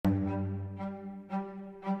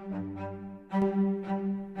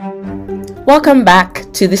Welcome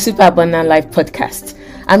back to the Super Abundant Life podcast.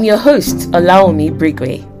 I'm your host, Olaomi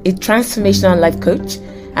Brigwe, a transformational life coach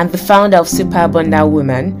and the founder of Super Abundant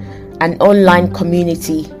Women, an online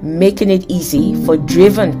community making it easy for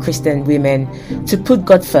driven Christian women to put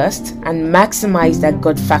God first and maximize that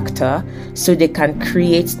God factor so they can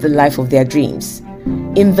create the life of their dreams.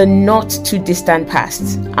 In the not too distant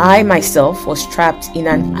past, I myself was trapped in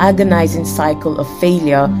an agonizing cycle of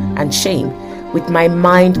failure and shame, with my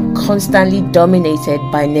mind constantly dominated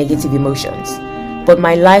by negative emotions. But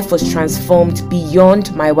my life was transformed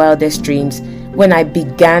beyond my wildest dreams when I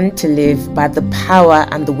began to live by the power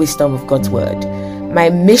and the wisdom of God's word. My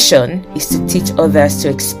mission is to teach others to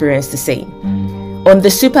experience the same. On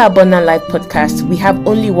the Super Abundant Life podcast, we have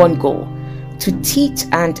only one goal: to teach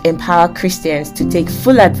and empower Christians to take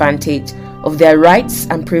full advantage of their rights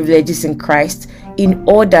and privileges in Christ in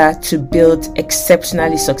order to build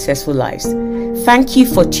exceptionally successful lives. Thank you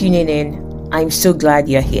for tuning in. I'm so glad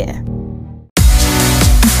you're here.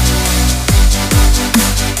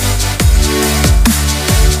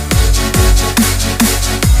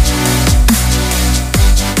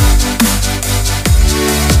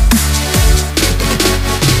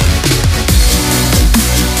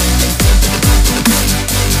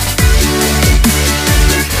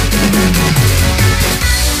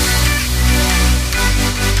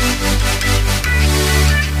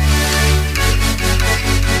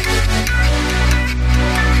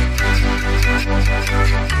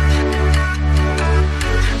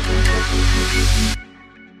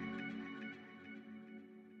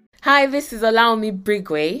 Hi, this is Olaomi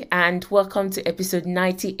Brigwe, and welcome to episode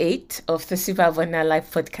 98 of the Super Abundant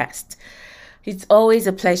Life podcast. It's always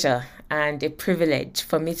a pleasure and a privilege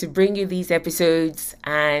for me to bring you these episodes,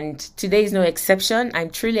 and today is no exception. I'm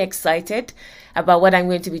truly excited about what I'm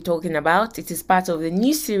going to be talking about. It is part of the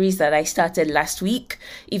new series that I started last week.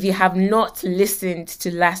 If you have not listened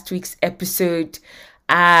to last week's episode,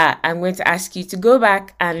 I'm going to ask you to go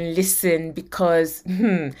back and listen because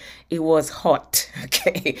it was hot.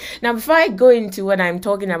 Okay. Now, before I go into what I'm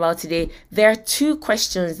talking about today, there are two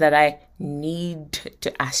questions that I need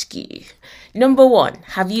to ask you. Number one,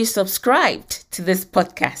 have you subscribed to this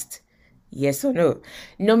podcast? Yes or no?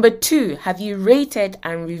 Number two, have you rated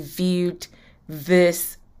and reviewed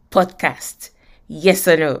this podcast? Yes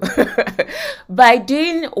or no? By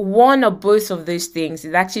doing one or both of those things,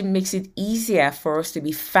 it actually makes it easier for us to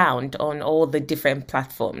be found on all the different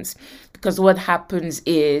platforms. Because what happens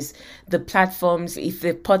is the platforms, if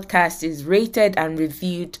the podcast is rated and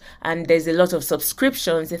reviewed and there's a lot of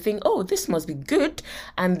subscriptions, they think, oh, this must be good.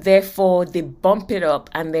 And therefore they bump it up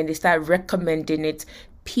and then they start recommending it.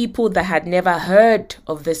 People that had never heard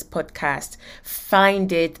of this podcast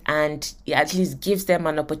find it, and it at least gives them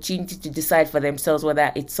an opportunity to decide for themselves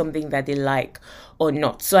whether it's something that they like or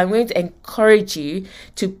not. So I'm going to encourage you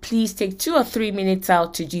to please take 2 or 3 minutes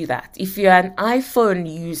out to do that. If you're an iPhone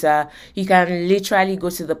user, you can literally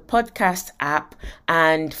go to the podcast app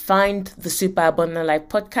and find the Super Abundant Life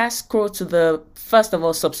podcast. Scroll to the, first of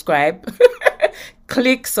all, subscribe.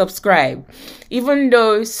 Click subscribe. Even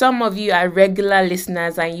though some of you are regular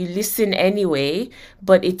listeners and you listen anyway,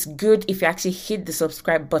 but it's good if you actually hit the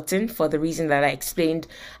subscribe button for the reason that I explained,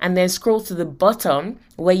 and then scroll to the bottom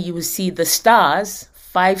where you will see the stars,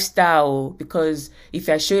 5-star, because if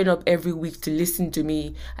you're showing up every week to listen to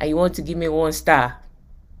me and you want to give me 1 star,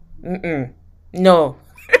 no.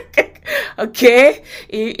 Okay,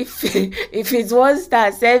 if it's 1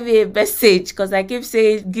 star, send me a message, because I keep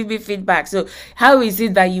saying give me feedback. So how is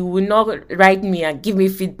it that you will not write me and give me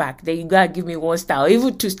feedback? Then you gotta give me 1 star, or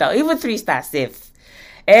even 2 star, or even 3 star safe.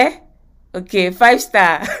 Okay,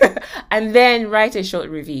 5-star. And then write a short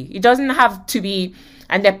review. It doesn't have to be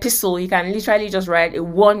an epistle. You can literally just write a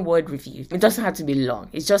 1-word review. It doesn't have to be long.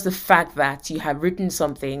 It's just the fact that you have written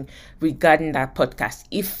something regarding that podcast.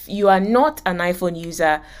 If you are not an iPhone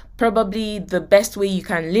user, probably the best way you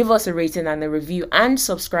can leave us a rating and a review and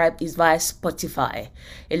subscribe is via Spotify.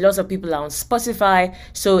 A lot of people are on Spotify.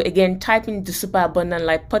 So again, type in the Super Abundant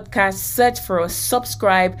Life podcast, search for us,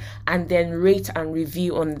 subscribe, and then rate and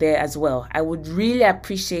review on there as well. I would really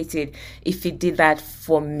appreciate it if you did that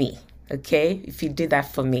for me. Okay, if you did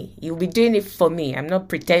that for me, you'll be doing it for me. I'm not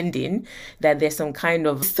pretending that there's some kind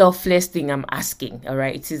of selfless thing I'm asking. All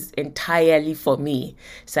right, it is entirely for me.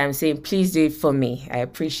 So I'm saying, please do it for me. I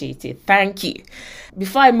appreciate it. Thank you.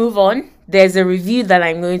 Before I move on, there's a review that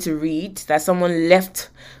I'm going to read that someone left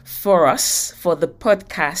for us for the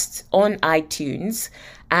podcast on iTunes,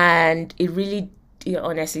 and it really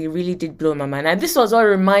honestly, it really did blow my mind. And this was what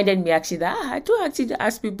reminded me actually that I do actually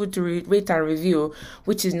ask people to rate and review,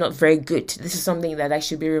 which is not very good. This is something that I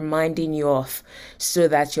should be reminding you of so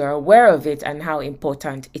that you're aware of it and how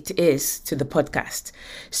important it is to the podcast.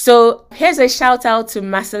 So here's a shout out to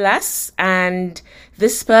Masalas, and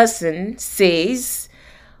this person says,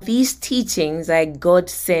 these teachings are a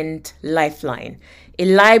God-sent lifeline, a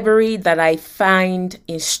library that I find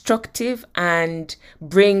instructive and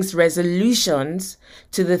brings resolutions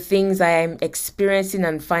to the things I am experiencing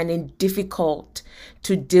and finding difficult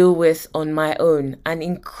to deal with on my own. An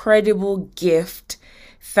incredible gift.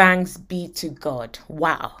 Thanks be to God.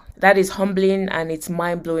 Wow. That is humbling and it's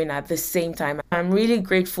mind-blowing at the same time. I'm really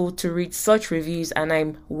grateful to read such reviews, and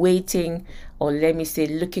I'm waiting, or let me say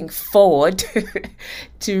looking forward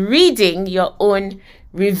to reading your own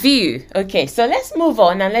review. Okay, so let's move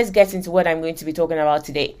on and let's get into what I'm going to be talking about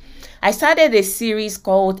today. I started a series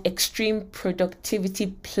called Extreme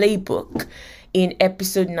Productivity Playbook in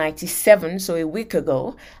episode 97, so a week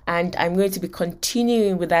ago, and I'm going to be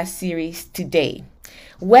continuing with that series today.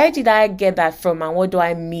 Where did I get that from, and what do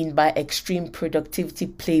I mean by Extreme Productivity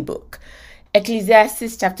Playbook?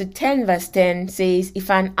 Ecclesiastes chapter 10 verse 10 says,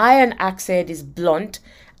 if an iron axe head is blunt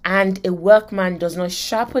and a workman does not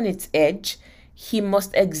sharpen its edge, he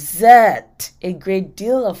must exert a great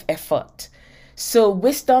deal of effort. So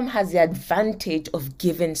wisdom has the advantage of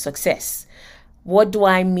giving success. What do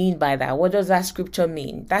I mean by that? What does that scripture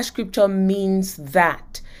mean? That scripture means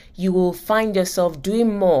that you will find yourself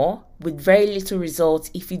doing more with very little results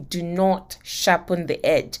if you do not sharpen the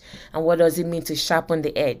edge. And what does it mean to sharpen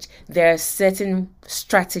the edge? There are certain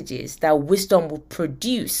strategies that wisdom will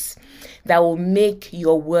produce that will make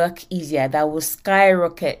your work easier, that will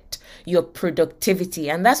skyrocket your productivity.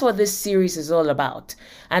 And that's what this series is all about.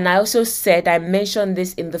 And I also said, I mentioned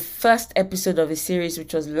this in the first episode of the series,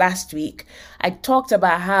 which was last week. I talked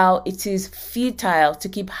about how it is futile to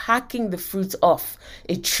keep hacking the fruit off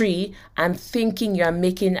a tree and thinking you are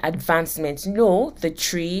making advancements. No, the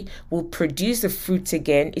tree will produce the fruit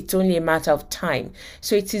again. It's only a matter of time.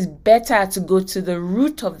 So it is better to go to the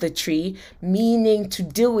root of the tree, meaning to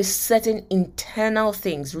deal with certain internal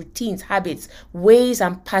things, routines, habits, ways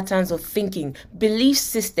and patterns of thinking, belief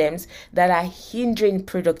systems that are hindering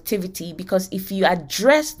productivity. Because if you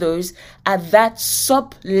address those at that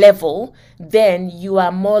sub level, then you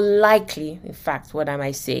are more likely, in fact, what am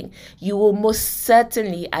I saying? You will most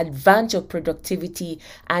certainly advance your productivity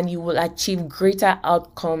and you will achieve greater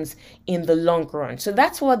outcomes in the long run. So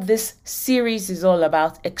that's what this series is all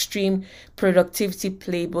about, Extreme Productivity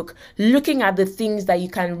Playbook, looking at the things that you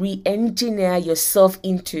can re-engineer yourself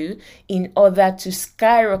into in order to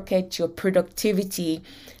skyrocket your productivity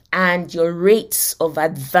and your rates of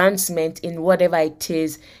advancement in whatever it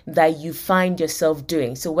is that you find yourself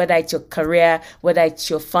doing. So whether it's your career, whether it's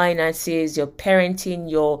your finances, your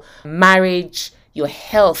parenting, your marriage, your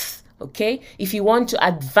health, okay? If you want to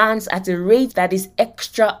advance at a rate that is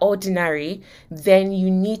extraordinary, then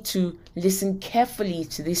you need to listen carefully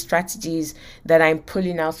to these strategies that I'm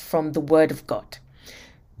pulling out from the Word of God.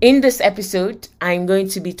 In this episode, I'm going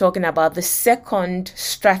to be talking about the second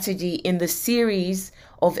strategy in the series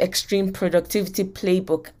of Extreme Productivity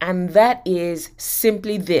Playbook, and that is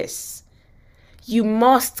simply this. You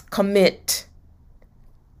must commit,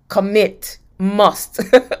 must,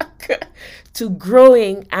 to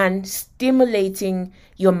growing and stimulating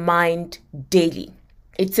your mind daily.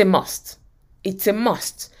 It's a must. It's a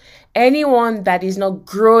must. Anyone that is not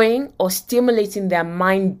growing or stimulating their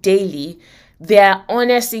mind daily, they are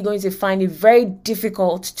honestly going to find it very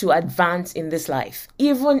difficult to advance in this life.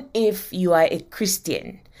 Even if you are a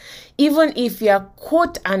Christian, even if you are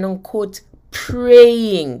quote and unquote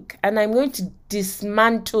praying. And I'm going to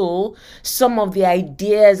dismantle some of the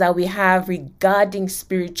ideas that we have regarding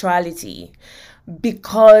spirituality,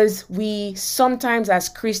 because we sometimes as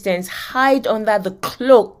Christians hide under the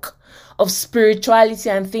cloak of spirituality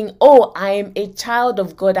and think, oh, I am a child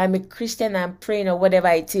of God, I'm a Christian, I'm praying, or whatever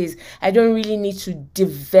it is. I don't really need to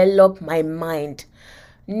develop my mind.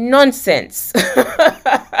 Nonsense.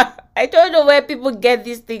 I don't know where people get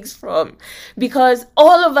these things from, because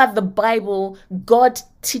all over the Bible, God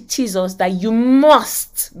teaches us that you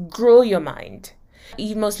must grow your mind.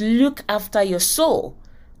 You must look after your soul.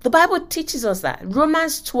 The Bible teaches us that.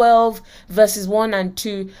 Romans 12 verses 1 and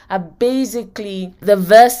 2 are basically the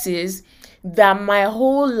verses that my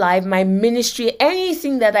whole life, my ministry,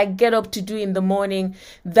 anything that I get up to do in the morning,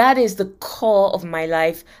 that is the core of my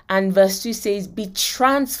life. And verse 2 says, be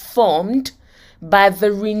transformed by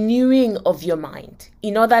the renewing of your mind,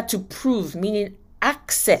 in order to prove, meaning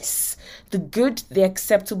access the good, the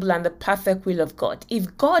acceptable, and the perfect will of God.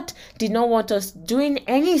 If God did not want us doing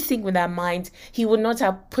anything with our mind, he would not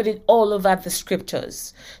have put it all over the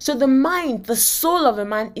scriptures. So the mind, the soul of a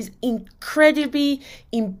man, is incredibly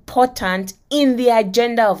important in the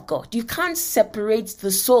agenda of God. You can't separate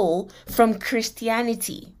the soul from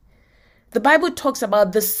Christianity. The Bible talks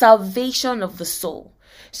about the salvation of the soul.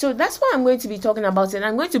 So that's what I'm going to be talking about, and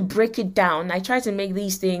I'm going to break it down. I try to make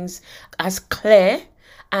these things as clear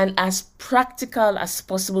and as practical as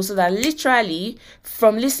possible so that literally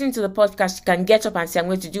from listening to the podcast, you can get up and say, I'm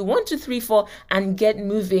going to do 1, 2, 3, 4 and get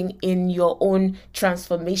moving in your own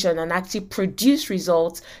transformation and actually produce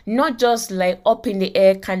results, not just like up in the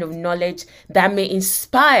air kind of knowledge that may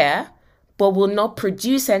inspire, but will not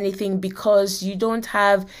produce anything because you don't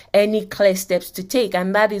have any clear steps to take.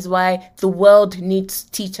 And that is why the world needs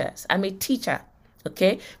teachers. I'm a teacher,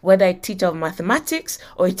 okay? Whether a teacher of mathematics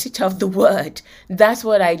or a teacher of the word, that's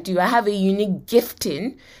what I do. I have a unique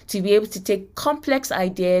gifting to be able to take complex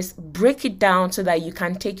ideas, break it down so that you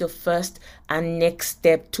can take your first and next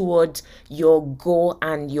step towards your goal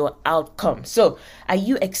and your outcome. So are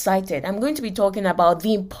you excited? I'm going to be talking about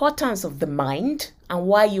the importance of the mind and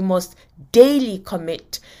why you must daily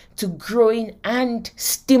commit to growing and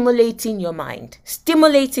stimulating your mind.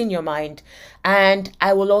 And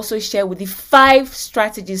I will also share with you 5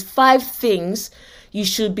 strategies, 5 things you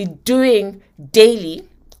should be doing daily,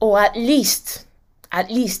 or at least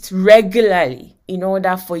regularly, in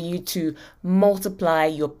order for you to multiply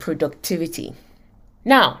your productivity.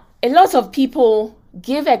 Now, a lot of people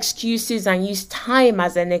give excuses and use time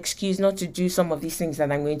as an excuse not to do some of these things that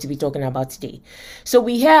I'm going to be talking about today. So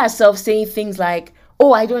we hear ourselves saying things like,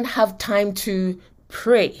 oh, I don't have time to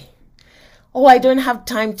pray. Oh, I don't have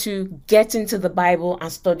time to get into the Bible and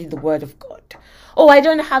study the Word of God. Oh, I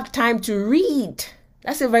don't have time to read.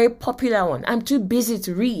 That's a very popular one. I'm too busy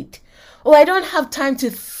to read. Oh, I don't have time to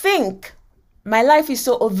think. My life is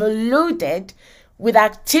so overloaded with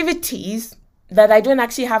activities that I don't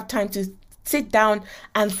actually have time to sit down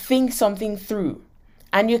and think something through.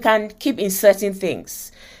 And you can keep inserting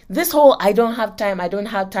things. This whole I don't have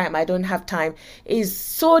time is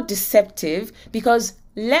so deceptive, because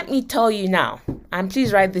let me tell you now, and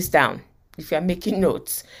please write this down if you're making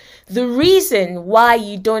notes. The reason why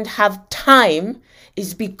you don't have time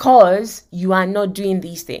is because you are not doing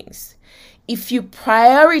these things. If you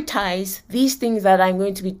prioritize these things that I'm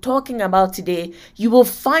going to be talking about today, you will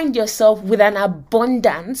find yourself with an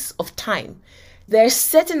abundance of time. There are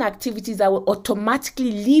certain activities that will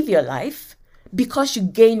automatically leave your life because you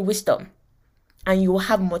gain wisdom and you will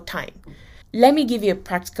have more time. Let me give you a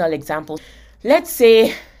practical example. Let's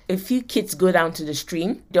say a few kids go down to the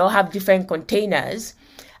stream. They all have different containers,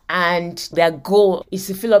 and their goal is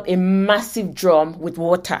to fill up a massive drum with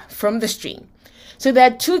water from the stream. So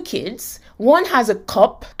there are 2 kids. One has a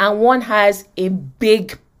cup and one has a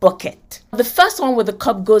big bucket. The first one with the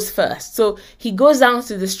cup goes first. So he goes down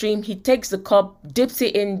to the stream, he takes the cup, dips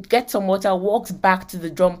it in, gets some water, walks back to the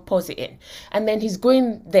drum, pours it in. And then he's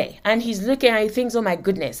going there and he's looking and he thinks, oh my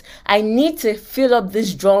goodness, I need to fill up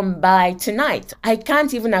this drum by tonight. I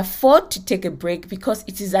can't even afford to take a break because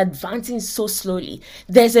it is advancing so slowly.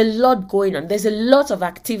 There's a lot going on. There's a lot of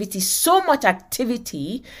activity, so much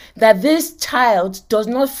activity that this child does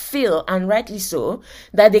not feel, and rightly so,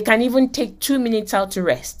 that they can even take 2 minutes out to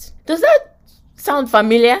rest. Does that sound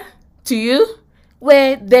familiar to you?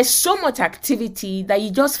 Where there's so much activity that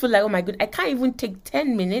you just feel like, oh my God, I can't even take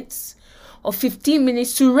 10 minutes or 15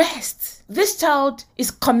 minutes to rest. This child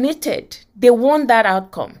is committed. They want that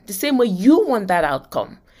outcome. The same way you want that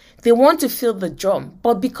outcome. They want to fill the drum.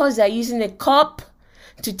 But because they're using a cup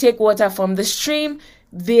to take water from the stream,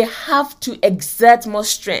 they have to exert more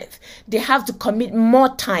strength. They have to commit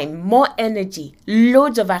more time, more energy,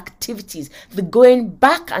 loads of activities. The going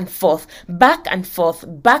back and forth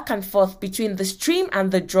between the stream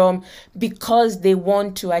and the drum because they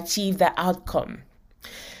want to achieve the outcome.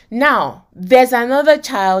 Now, there's another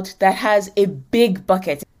child that has a big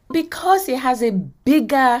bucket. Because he has a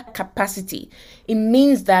bigger capacity, it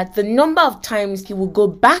means that the number of times he will go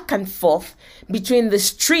back and forth between the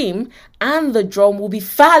stream and the drum will be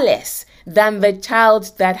far less than the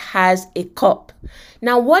child that has a cup.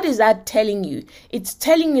 Now, what is that telling you? It's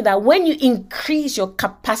telling you that when you increase your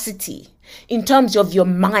capacity in terms of your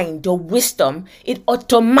mind or wisdom, it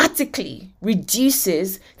automatically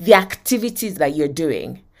reduces the activities that you're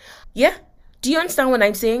doing. Yeah? Do you understand what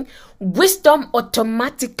I'm saying? Wisdom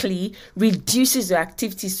automatically reduces your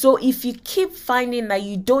activity. So if you keep finding that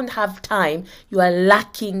you don't have time, you are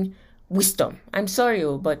lacking wisdom. I'm sorry,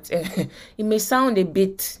 but it may sound a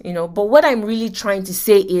bit, but what I'm really trying to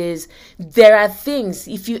say is there are things,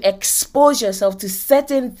 if you expose yourself to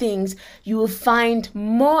certain things, you will find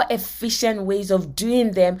more efficient ways of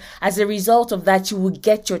doing them. As a result of that, you will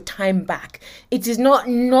get your time back. It is not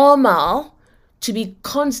normal to be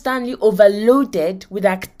constantly overloaded with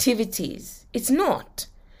activities. It's not.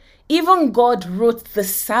 Even God wrote the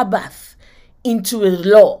Sabbath into a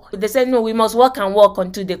law. They said, no, we must work and work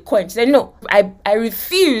until they quench. They said, no, I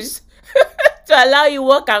refuse to allow you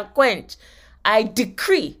work and quench. I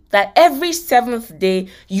decree that every seventh day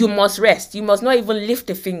you must rest. You must not even lift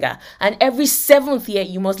a finger. And every seventh year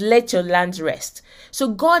you must let your lands rest. So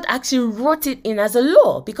God actually wrote it in as a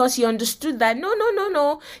law because he understood that no.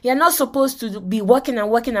 You're not supposed to be working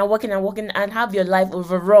and have your life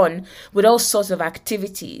overrun with all sorts of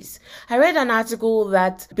activities. I read an article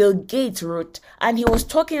that Bill Gates wrote, and he was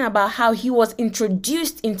talking about how he was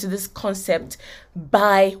introduced into this concept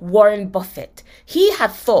by Warren Buffett. He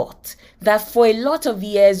had thought that for a lot of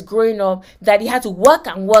years growing up that he had to work.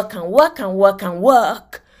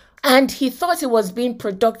 And he thought he was being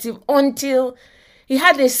productive until he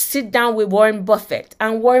had a sit down with Warren Buffett.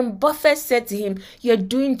 And Warren Buffett said to him, you're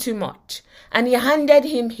doing too much. And he handed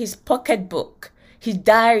him his pocketbook, his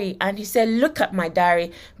diary. And he said, look at my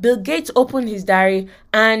diary. Bill Gates opened his diary.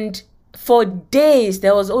 And for days,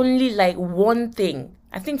 there was only like one thing.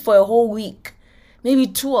 I think for a whole week, maybe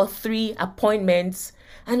 2 or 3 appointments.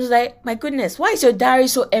 And he was like, my goodness, why is your diary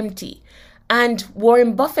so empty? And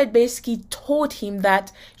Warren Buffett basically told him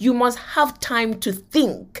that you must have time to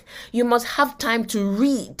think. You must have time to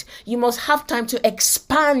read. You must have time to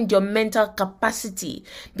expand your mental capacity.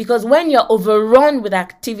 Because when you're overrun with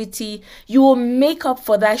activity, you will make up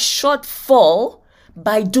for that shortfall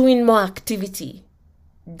by doing more activity.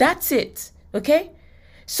 That's it. Okay?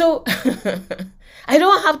 So, I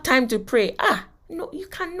don't have time to pray. No, you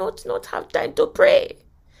cannot not have time to pray.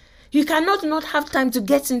 You cannot not have time to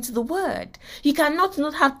get into the word. You cannot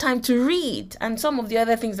not have time to read and some of the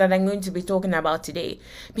other things that I'm going to be talking about today.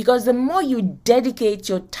 Because the more you dedicate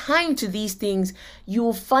your time to these things, you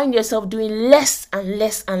will find yourself doing less and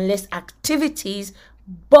less activities,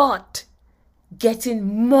 but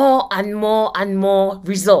getting more and more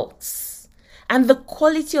results. And the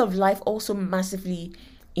quality of life also massively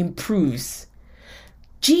improves.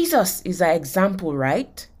 Jesus is our example,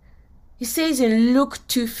 right? He says in Luke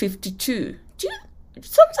 2:52.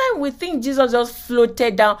 Sometimes we think Jesus just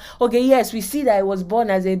floated down. Okay, yes, we see that he was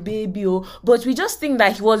born as a baby, but we just think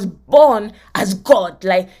that he was born as God,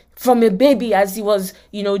 like from a baby as he was,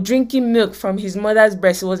 drinking milk from his mother's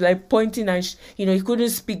breast. He was like pointing and, he couldn't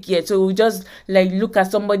speak yet. So we just like look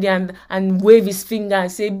at somebody and wave his finger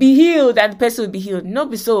and say, be healed, and the person will be healed.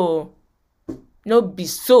 Not be so.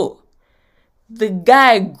 The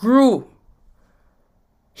guy grew.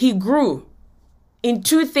 He grew in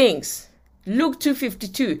 2 things. Luke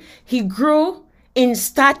 2:52. He grew in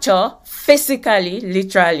stature, physically,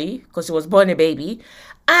 literally, because he was born a baby,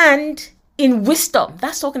 and in wisdom.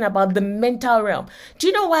 That's talking about the mental realm. Do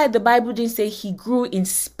you know why the Bible didn't say he grew in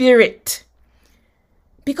spirit?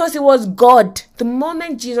 Because it was God. The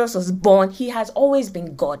moment Jesus was born, he has always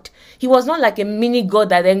been God. He was not like a mini God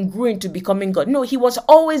that then grew into becoming God. No, he was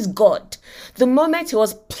always God. The moment he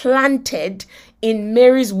was planted in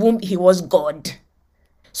Mary's womb, he was God.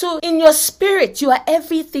 So in your spirit, you are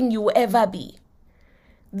everything you will ever be.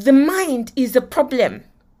 The mind is the problem.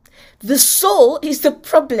 The soul is the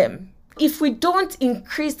problem. If we don't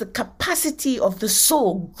increase the capacity of the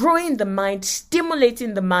soul, growing the mind,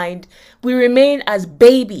 stimulating the mind, we remain as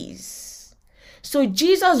babies. So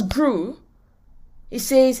Jesus grew, it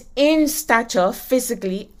says, in stature,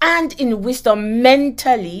 physically, and in wisdom,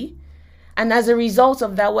 mentally. And as a result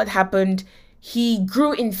of that, what happened? He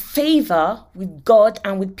grew in favor with God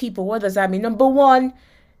and with people. What does that mean? Number 1,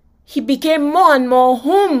 he became more and more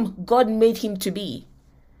whom God made him to be.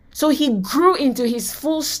 So he grew into his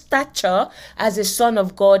full stature as a son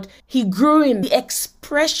of God. He grew in the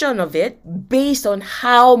expression of it based on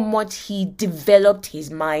how much he developed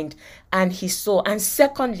his mind and his soul. And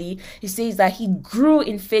secondly, he says that he grew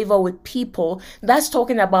in favor with people. That's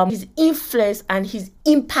talking about his influence and his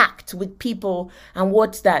impact with people. And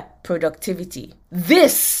what's that? Productivity.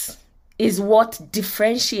 This is what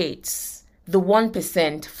differentiates the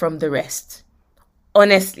 1% from the rest.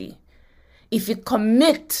 Honestly. If you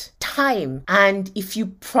commit time and if you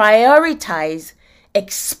prioritize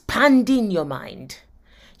expanding your mind,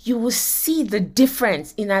 you will see the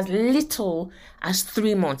difference in as little as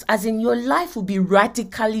 3 months. As in, your life will be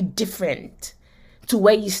radically different to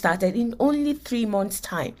where you started in only 3 months'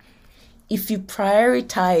 time. If you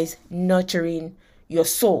prioritize nurturing your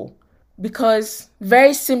soul, Because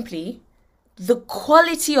very simply, the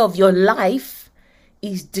quality of your life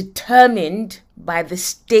is determined by the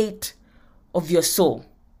state of your soul.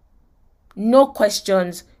 No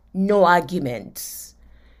questions, no arguments.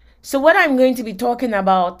 So what I'm going to be talking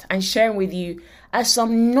about and sharing with you are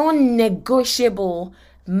some non-negotiable,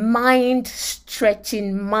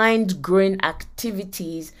 mind-stretching, mind-growing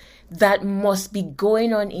activities that must be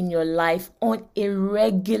going on in your life on a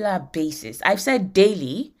regular basis. I've said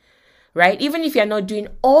daily, right? Even if you're not doing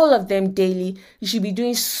all of them daily, you should be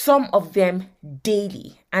doing some of them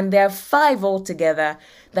daily. And there are 5 altogether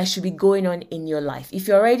that should be going on in your life. If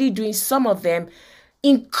you're already doing some of them,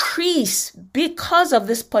 increase, because of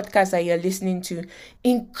this podcast that you're listening to,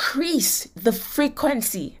 increase the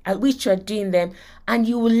frequency at which you're doing them, and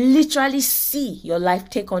you will literally see your life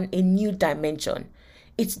take on a new dimension.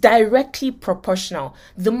 It's directly proportional.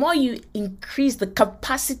 The more you increase the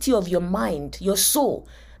capacity of your mind, your soul,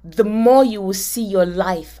 the more you will see your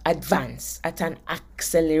life advance at an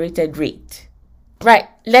accelerated rate. Right,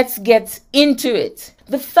 let's get into it.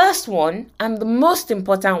 The first one, and the most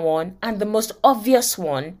important one, and the most obvious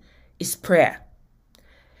one, is prayer.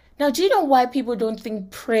 Now, do you know why people don't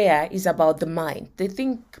think prayer is about the mind? They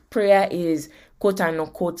think prayer is, quote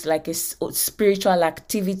unquote, like a spiritual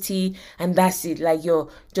activity, and that's it, like you're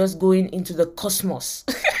just going into the cosmos.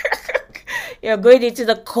 You're going into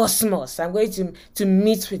the cosmos. I'm going to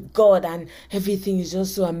meet with God, and everything is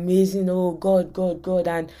just so amazing. Oh, God.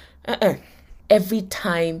 And every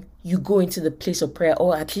time you go into the place of prayer,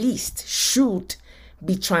 or at least should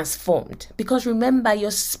be transformed. Because remember,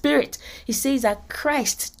 your spirit, it says that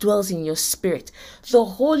Christ dwells in your spirit. The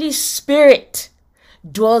Holy Spirit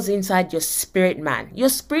dwells inside your spirit man. Your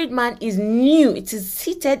spirit man is new. It is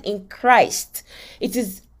seated in Christ. It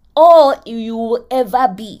is all you will ever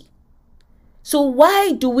be. So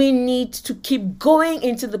why do we need to keep going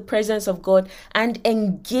into the presence of God and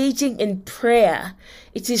engaging in prayer?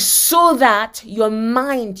 It is so that your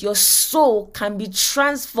mind, your soul can be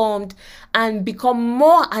transformed and become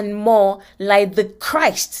more and more like the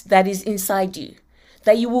Christ that is inside you,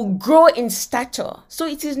 that you will grow in stature. So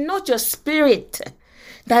it is not your spirit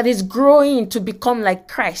that is growing to become like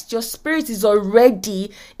Christ. Your spirit is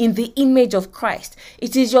already in the image of Christ.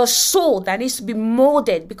 It is your soul that needs to be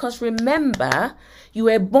molded, because remember, you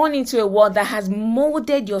were born into a world that has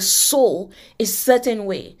molded your soul a certain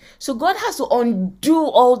way. So God has to undo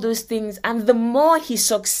all those things, and the more he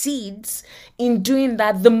succeeds in doing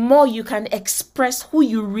that, the more you can express who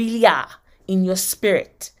you really are in your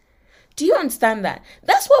spirit. Do you understand that?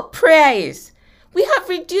 That's what prayer is. We have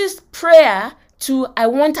reduced prayer to I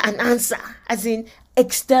want an answer, as in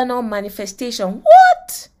external manifestation.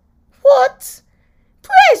 What?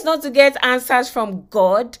 Prayer is not to get answers from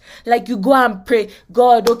God. Like you go and pray,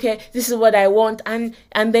 God, okay, this is what I want, and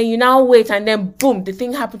then you now wait, and then boom, the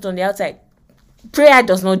thing happens on the outside. Prayer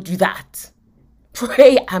does not do that.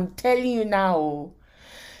 Pray, I'm telling you now.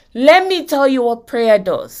 Let me tell you what prayer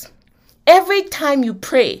does. Every time you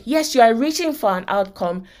pray, yes, you are reaching for an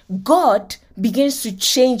outcome, God begins to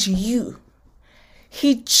change you.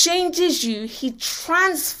 He changes you, he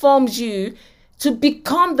transforms you to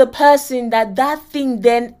become the person that thing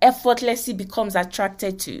then effortlessly becomes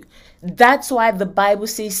attracted to. That's why the Bible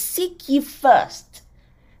says, seek ye first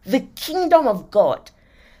the kingdom of God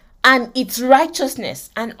and its righteousness,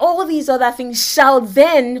 and all these other things shall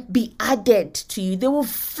then be added to you. They will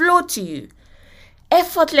flow to you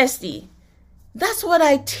effortlessly. That's what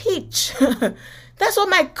I teach. That's what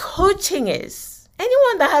my coaching is.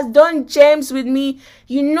 Anyone that has done James with me,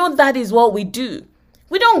 you know that is what we do.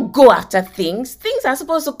 We don't go after things. Things are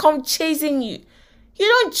supposed to come chasing you. You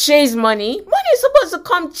don't chase money. Money is supposed to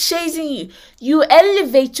come chasing you. You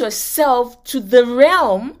elevate yourself to the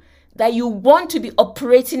realm that you want to be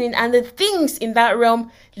operating in, and the things in that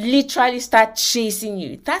realm literally start chasing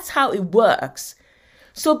you. That's how it works.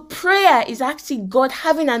 So prayer is actually God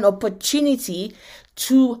having an opportunity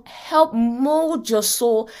to help mold your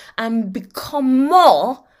soul and become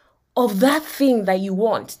more of that thing that you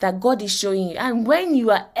want, that God is showing you. And when you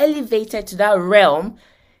are elevated to that realm,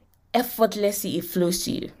 effortlessly it flows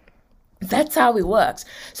to you. That's how it works.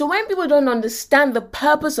 So when people don't understand the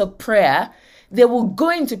purpose of prayer, they will go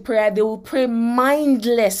into prayer, they will pray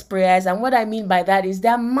mindless prayers. And what I mean by that is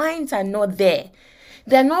their minds are not there.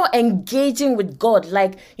 They're not engaging with God,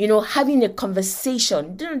 like, having a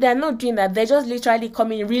conversation. They're not doing that. They're just literally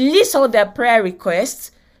coming, release all their prayer requests,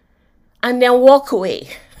 and then walk away.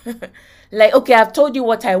 Like, okay, I've told you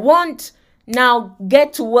what I want. Now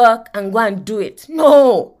get to work and go and do it.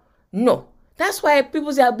 No. That's why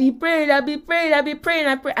people say, I'll be praying.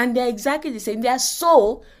 And they're exactly the same. Their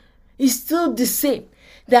soul is still the same.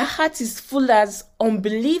 Their heart is full as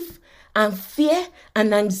unbelief and fear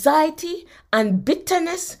and anxiety and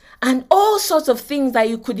bitterness and all sorts of things that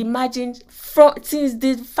you could imagine since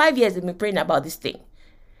the 5 years they've been praying about this thing.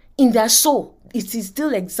 In their soul, it is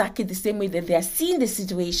still exactly the same way that they are seeing the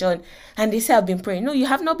situation and they say, I've been praying. No, you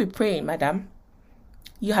have not been praying, madam.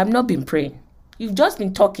 You have not been praying. You've just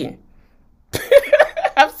been talking.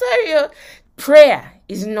 I'm sorry. Prayer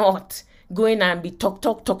is not going and be talk.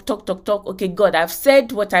 Okay, God, I've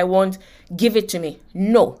said what I want. Give it to me.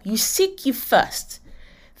 No, you seek ye first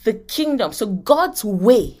the kingdom. So God's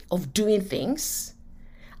way of doing things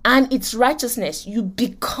and its righteousness, you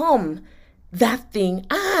become that thing,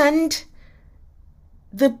 and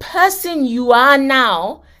the person you are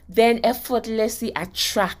now then effortlessly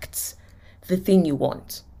attracts the thing you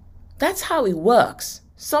want. That's how it works.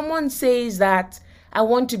 Someone says that I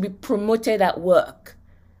want to be promoted at work.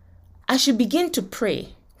 I should begin to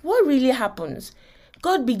pray. What really happens?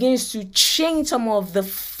 God begins to change some of the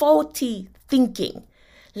faulty thinking.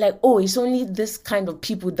 Like, oh, it's only this kind of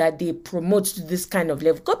people that they promote to this kind of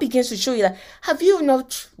level. God begins to show you that, can you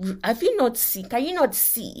not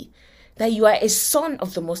see that you are a son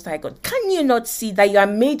of the Most High God? Can you not see that you are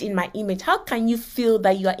made in my image? How can you feel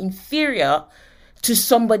that you are inferior to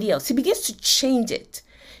somebody else? He begins to change it.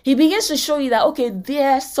 He begins to show you that, okay,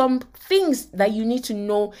 there are some things that you need to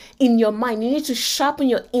know in your mind. You need to sharpen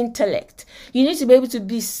your intellect. You need to be able to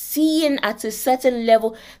be seeing at a certain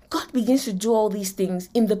level. God begins to do all these things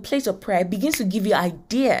in the place of prayer. He begins to give you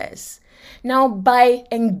ideas. Now, by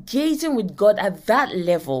engaging with God at that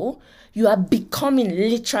level, you are becoming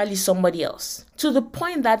literally somebody else. To the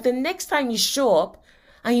point that the next time you show up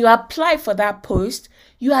and you apply for that post,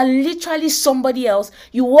 you are literally somebody else.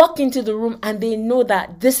 You walk into the room and they know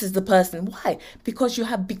that this is the person. Why? Because you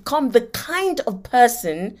have become the kind of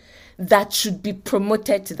person that should be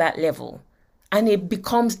promoted to that level. And it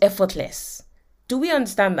becomes effortless. Do we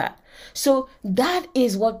understand that? So that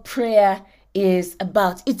is what prayer is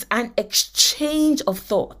about. It's an exchange of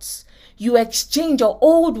thoughts. You exchange your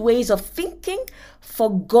old ways of thinking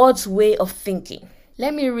for God's way of thinking.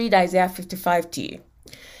 Let me read Isaiah 55 to you.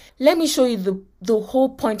 Let me show you the whole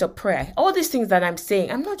point of prayer. All these things that I'm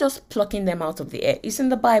saying, I'm not just plucking them out of the air. It's in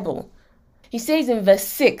the Bible. He says in verse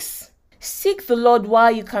 6, seek the Lord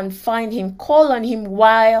while you can find him. Call on him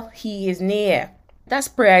while he is near. That's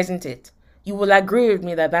prayer, isn't it? You will agree with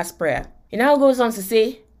me that that's prayer. It now goes on to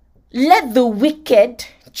say, let the wicked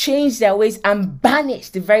change their ways and banish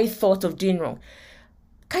the very thought of doing wrong.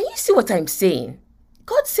 Can you see what I'm saying?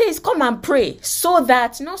 God says, come and pray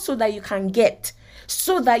not so that you can get,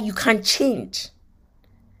 so that you can change.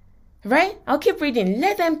 Right? I'll keep reading.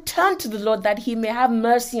 Let them turn to the Lord that he may have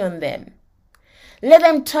mercy on them. Let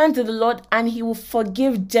them turn to the Lord and he will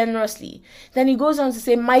forgive generously. Then he goes on to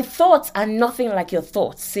say, my thoughts are nothing like your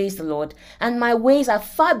thoughts, says the Lord, and my ways are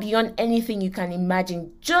far beyond anything you can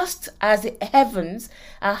imagine. Just as the heavens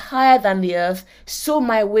are higher than the earth, so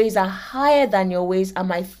my ways are higher than your ways and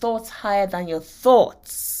my thoughts higher than your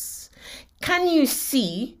thoughts. Can you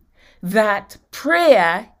see that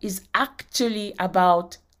prayer is actually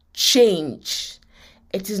about change?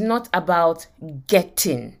 It is not about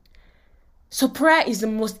getting. So prayer is the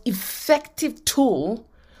most effective tool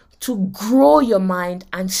to grow your mind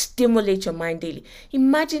and stimulate your mind daily.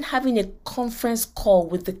 Imagine having a conference call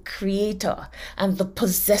with the creator and the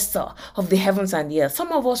possessor of the heavens and the earth.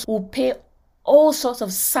 Some of us will pay all sorts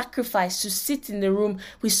of sacrifice to sit in the room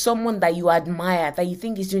with someone that you admire, that you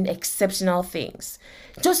think is doing exceptional things.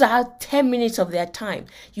 Just to have 10 minutes of their time.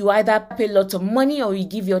 You either pay lots of money or you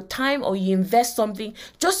give your time or you invest something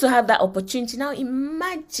just to have that opportunity. Now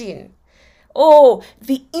imagine,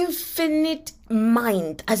 the infinite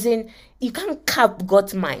mind, as in you can't cap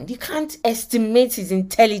God's mind. You can't estimate his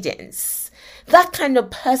intelligence. That kind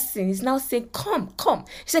of person is now saying, come.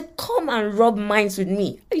 He said, come and rub minds with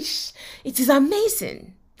me. It is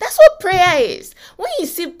amazing. That's what prayer is. When you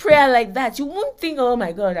see prayer like that, you won't think, oh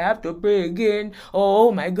my God, I have to pray again. Or,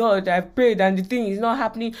 oh my God, I've prayed and the thing is not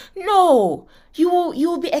happening. No, you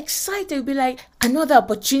will be excited. You'll be like, another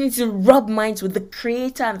opportunity to rub minds with the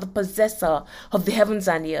creator and the possessor of the heavens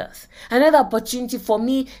and the earth. Another opportunity for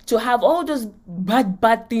me to have all those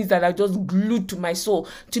bad things that are just glued to my soul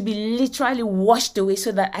to be literally washed away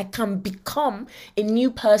so that I can become a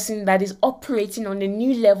new person that is operating on a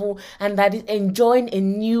new level and that is enjoying a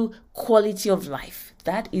new quality of life.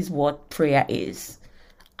 That is what prayer is.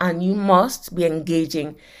 And you must be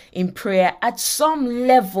engaging in prayer at some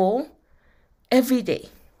level every day.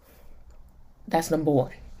 That's number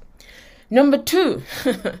one. Number two,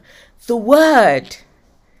 the word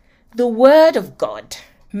of God,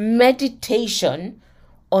 meditation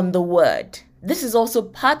on the word. This is also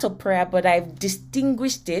part of prayer, but I've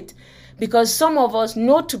distinguished it because some of us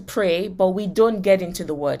know to pray, but we don't get into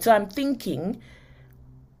the word. So I'm thinking,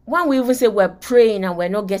 when we even say we're praying and we're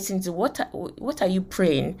not getting to what are you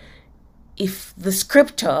praying if the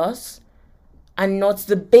scriptures are not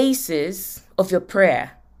the basis of your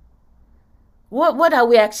prayer? What are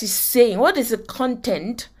we actually saying? What is the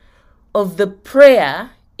content of the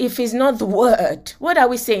prayer if it's not the word? What are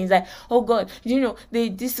we saying? It's like, oh God,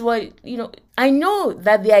 this is what, I know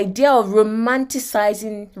that the idea of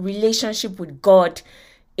romanticizing relationship with God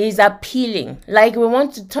is appealing. Like we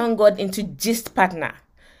want to turn God into gist partner.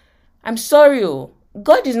 I'm sorry,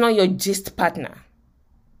 God is not your gist partner.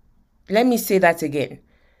 Let me say that again.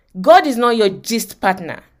 God is not your gist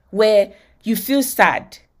partner where you feel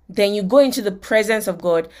sad. Then you go into the presence of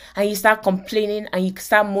God and you start complaining and you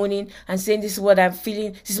start moaning and saying, this is what I'm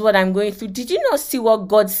feeling, this is what I'm going through. Did you not see what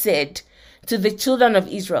God said to the children of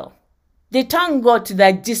Israel? They turned God to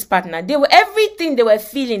their gist partner. They were everything they were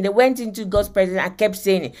feeling. They went into God's presence and kept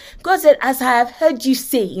saying it. God said, as I have heard you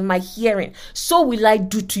say in my hearing, so will I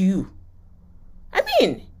do to you. I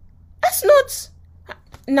mean, that's not...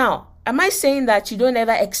 Now, am I saying that you don't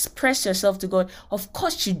ever express yourself to God? Of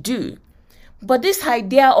course you do. But this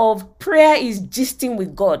idea of prayer is gisting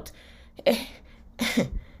with God.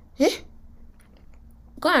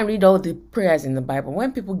 Go and read all the prayers in the Bible.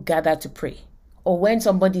 When people gather to pray, or when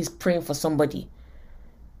somebody is praying for somebody,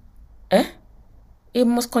 it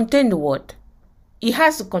must contain the word. It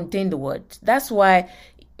has to contain the word. That's why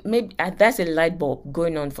maybe that's a light bulb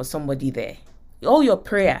going on for somebody there. All your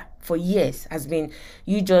prayer for years has been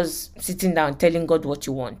you just sitting down telling God what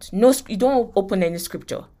you want. No, you don't open any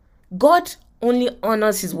scripture. God only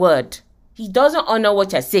honors his word. He doesn't honor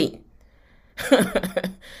what you're saying.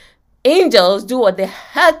 Angels do what? They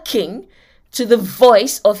hearken to the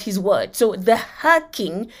voice of his word. So the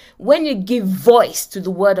hearkening, when you give voice to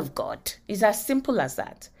the word of God, is as simple as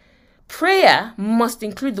that. Prayer must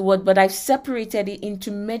include the word, but I've separated it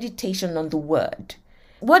into meditation on the word.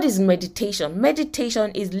 What is meditation?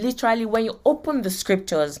 Meditation is literally when you open the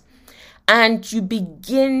scriptures and you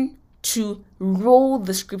begin to roll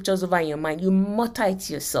the scriptures over in your mind. You mutter it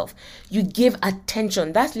to yourself. You give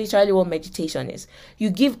attention. That's literally what meditation is. You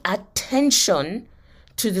give attention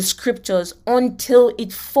to the scriptures until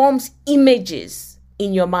it forms images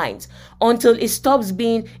in your mind, until it stops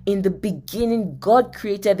being in the beginning God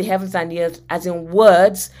created the heavens and the earth as in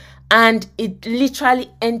words, and it literally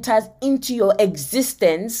enters into your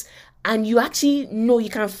existence, and you actually know, you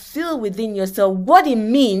can feel within yourself what it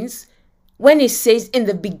means when it says in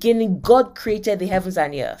the beginning, God created the heavens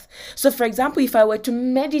and the earth. So for example, if I were to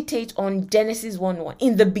meditate on Genesis 1:1,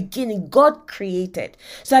 in the beginning, God created.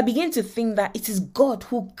 So I begin to think that it is God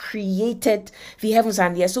who created the heavens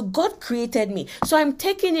and the earth. So God created me. So I'm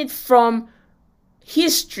taking it from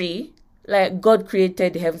history, like God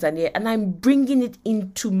created the heavens and the earth, and I'm bringing it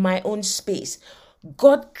into my own space.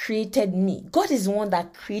 God created me. God is the one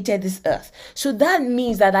that created this earth. So that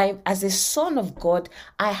means that I, as a son of God,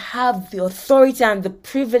 I have the authority and the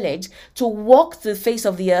privilege to walk the face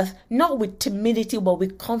of the earth, not with timidity, but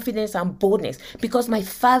with confidence and boldness, because my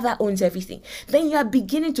Father owns everything. Then you are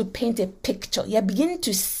beginning to paint a picture. You are beginning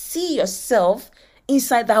to see yourself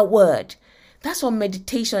inside that word. That's what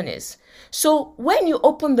meditation is. So when you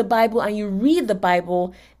open the Bible and you read the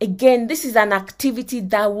Bible, again, this is an activity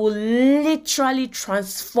that will literally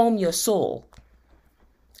transform your soul.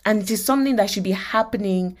 And it is something that should be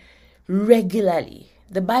happening regularly.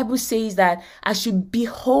 The Bible says that as you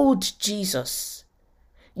behold Jesus,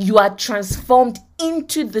 you are transformed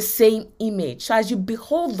into the same image. So as you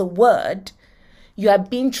behold the word, you are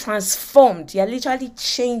being transformed. You are literally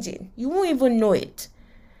changing. You won't even know it.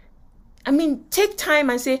 I mean, take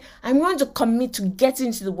time and say, I'm going to commit to get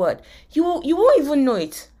into the word. You won't even know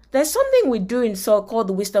it. There's something we do in Saul called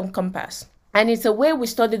the Wisdom Compass. And it's a way we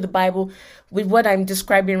study the Bible with what I'm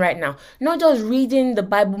describing right now. Not just reading the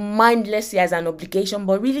Bible mindlessly as an obligation,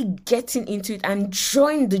 but really getting into it and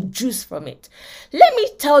drawing the juice from it. Let me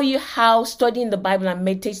tell you how studying the Bible and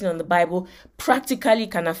meditating on the Bible practically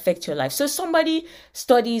can affect your life. So somebody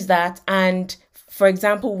studies that, and for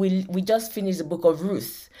example, we just finished the book of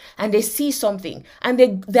Ruth, and they see something,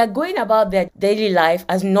 and they're going about their daily life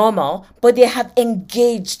as normal, but they have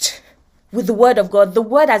engaged with the word of God. The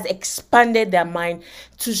word has expanded their mind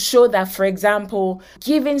to show that, for example,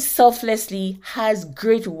 giving selflessly has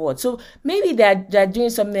great reward. So maybe they're doing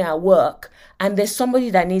something at work, and there's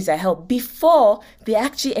somebody that needs their help, before they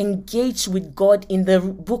actually engage with God in the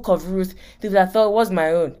book of Ruth, they would have thought, what's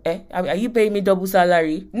my own? Are you paying me double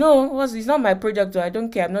salary? No, it's not my project. I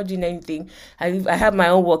don't care. I'm not doing anything. I have my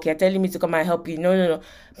own work. You're telling me to come and help you. No.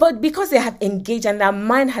 But because they have engaged and their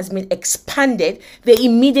mind has been expanded, they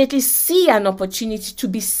immediately see an opportunity to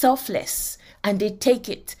be selfless. And they take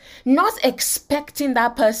it, not expecting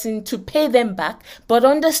that person to pay them back, but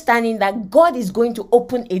understanding that God is going to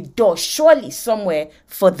open a door, surely somewhere,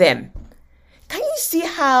 for them. Can you see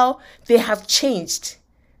how they have changed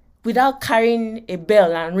without carrying a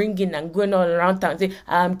bell and ringing and going all around town, saying,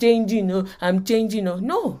 I'm changing.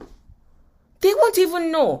 No, they won't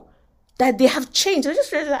even know that they have changed. They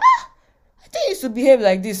just realize, I think you should behave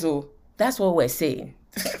like this. Oh, that's what we're saying.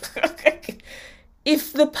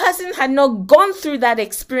 If the person had not gone through that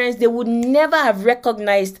experience, they would never have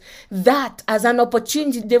recognized that as an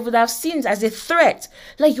opportunity. They would have seen it as a threat.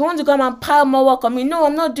 Like, you want to come and pile more work on me? No,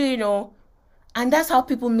 I'm not doing it. And that's how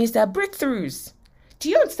people miss their breakthroughs.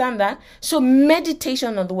 Do you understand that? So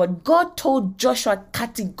meditation on the word. God told Joshua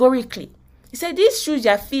categorically. He said, these shoes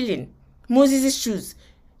you're feeling, Moses' shoes,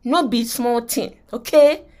 not be small thing,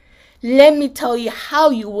 okay? Let me tell you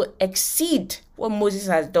how you will exceed what Moses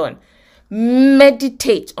has done.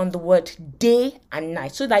 Meditate on the word day and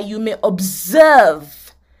night so that you may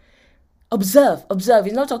observe. He's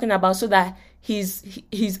not talking about so that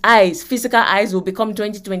his eyes, physical eyes, will become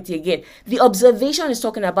 2020 again. The observation he's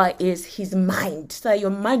talking about is his mind, so that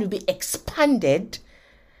your mind will be expanded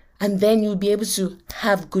and then you'll be able to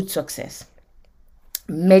have good success.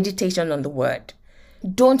 Meditation on the word.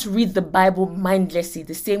 Don't read the Bible mindlessly,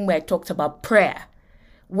 the same way I talked about prayer,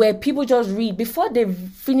 where people just read. Before they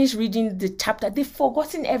finish reading the chapter, they've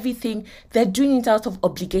forgotten everything. They're doing it out of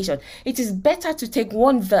obligation. It is better to take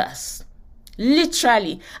one verse,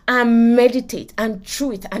 literally, and meditate and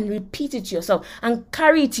chew it and repeat it to yourself and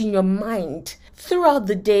carry it in your mind throughout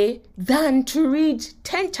the day than to read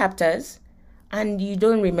 10 chapters and you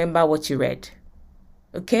don't remember what you read.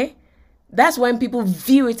 Okay? That's when people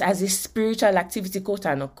view it as a spiritual activity, quote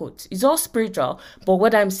and unquote. It's all spiritual, but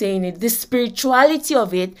what I'm saying is the spirituality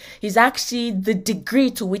of it is actually the degree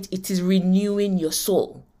to which it is renewing your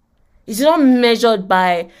soul. It's not measured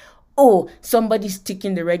by, somebody's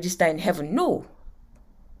ticking the register in heaven. No.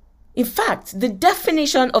 In fact, the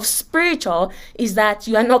definition of spiritual is that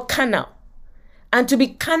you are not carnal. And to be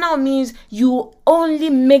carnal means you only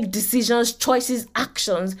make decisions, choices,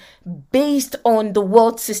 actions based on the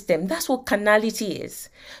world system. That's what carnality is.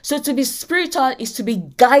 So to be spiritual is to be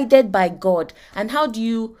guided by God. And how do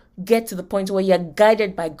you get to the point where you're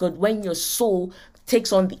guided by God? When your soul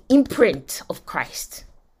takes on the imprint of Christ.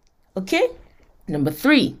 Okay? Number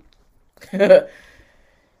 3.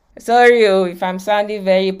 Sorry if I'm sounding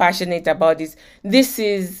very passionate about this. This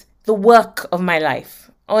is the work of my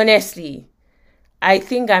life. Honestly. I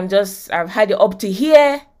think I've had it up to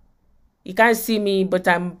here. You can't see me, but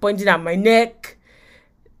I'm pointing at my neck.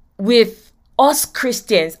 With us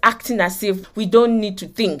Christians acting as if we don't need to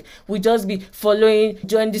think. We just be following,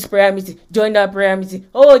 join this prayer meeting, join that prayer meeting.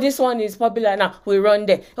 Oh, this one is popular now, we run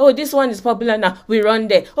there. Oh, this one is popular now, we run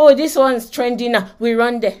there. Oh, this one's trendy now, we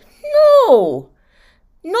run there. No.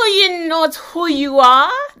 Know ye not who you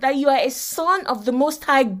are, that you are a son of the Most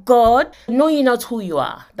High God? Know ye not who you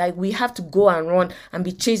are, that we have to go and run and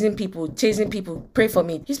be chasing people, pray for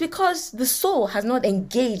me. It's because the soul has not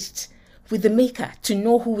engaged with the Maker to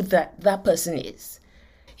know who that person is.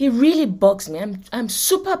 It really bugs me. I'm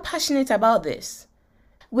super passionate about this.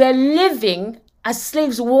 We're living as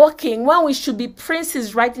slaves walking when we should be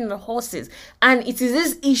princes riding the horses. And it is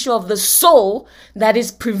this issue of the soul that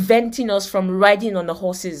is preventing us from riding on the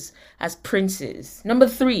horses as princes. Number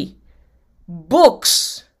 3,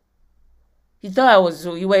 books. You thought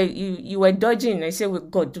you were dodging. I said, well,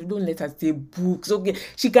 God, don't let us say books. Okay,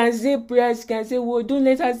 she can say prayers, she can say, well, don't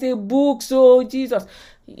let us say books. Oh, Jesus.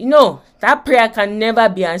 That prayer can never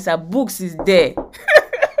be answered. Books is there.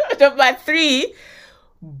 Number 3,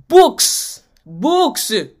 books.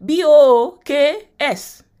 Books,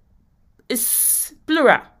 B-O-O-K-S. It's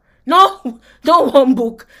plural. No, not one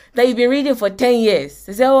book that you've been reading for 10 years.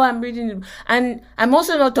 They say, I'm reading it. And I'm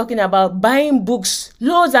also not talking about buying books,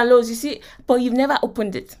 loads and loads, you see, but you've never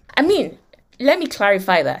opened it. I mean, let me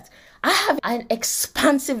clarify that. I have an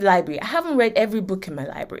expansive library. I haven't read every book in my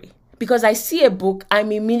library. Because I see a book,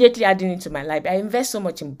 I'm immediately adding it to my library. I invest so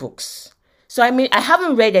much in books. So, I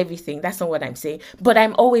haven't read everything. That's not what I'm saying. But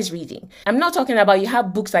I'm always reading. I'm not talking about you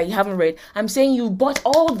have books that you haven't read. I'm saying you bought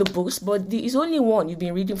all the books, but there is only one you've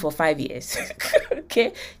been reading for 5 years.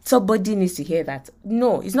 Okay? Somebody needs to hear that.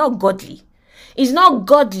 No, it's not godly. It's not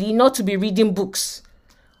godly not to be reading books.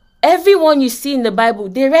 Everyone you see in the Bible,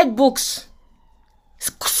 they read books.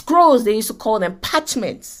 Scrolls, they used to call them,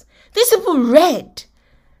 parchments. These people read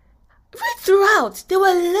throughout. They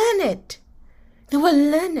were learned.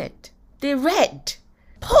 They read.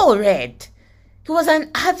 Paul read. He was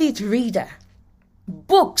an avid reader.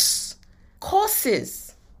 Books,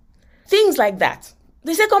 courses, things like that.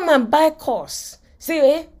 They say, come and buy a course.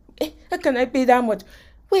 Say, how can I pay that much?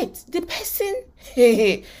 Wait, the person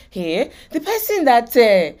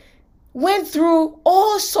that went through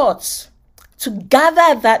all sorts to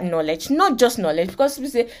gather that knowledge, not just knowledge, because we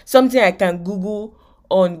say something I can Google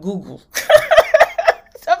on Google.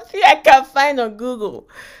 Something I can find on Google.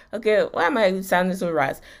 Okay, why am I sounding so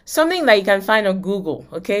ras? Something that you can find on Google.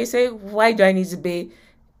 Okay, say, why do I need to pay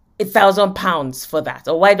 £1,000 for that?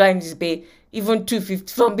 Or why do I need to pay even 250?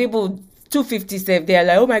 Some people 250 save, they're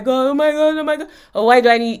like, oh my god. Or why do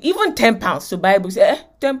I need even £10 to buy books? £10,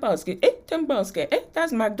 £10,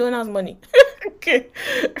 that's McDonald's money. Okay,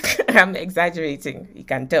 I'm exaggerating, you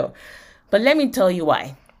can tell. But let me tell you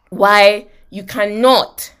why. Why you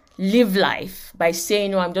cannot live life by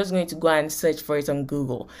saying, no, I'm just going to go and search for it on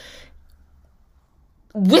Google.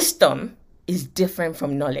 Wisdom is different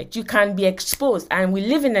from knowledge. You can be exposed, and we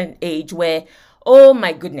live in an age where, oh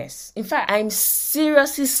my goodness. In fact, I'm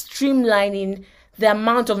seriously streamlining the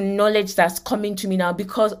amount of knowledge that's coming to me now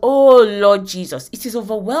because, oh Lord Jesus, it is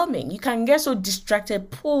overwhelming. You can get so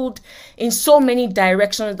distracted, pulled in so many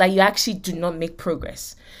directions that you actually do not make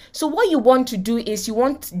progress. So what you want to do is you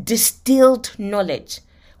want distilled knowledge.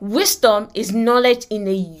 Wisdom is knowledge in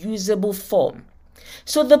a usable form.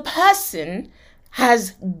 So the person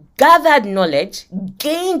has gathered knowledge,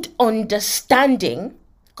 gained understanding,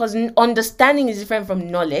 because understanding is different from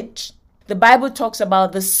knowledge. The Bible talks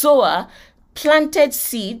about the sower planted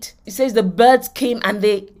seed. It says the birds came and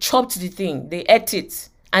they chopped the thing. They ate it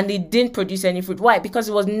and they didn't produce any fruit. Why? Because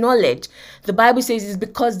it was knowledge. The Bible says it's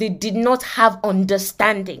because they did not have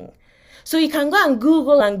understanding. So you can go and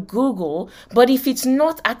Google, but if it's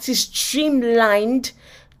not actually streamlined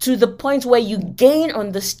to the point where you gain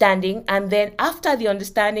understanding, and then after the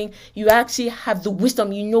understanding, you actually have the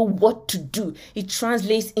wisdom, you know what to do. It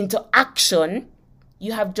translates into action.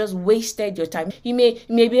 You have just wasted your time. You may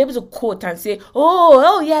be able to quote and say,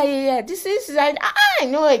 yeah. This is, I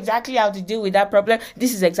know exactly how to deal with that problem.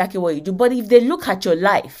 This is exactly what you do. But if they look at your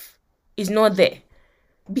life, it's not there.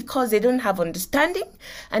 Because they don't have understanding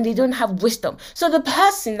and they don't have wisdom. So the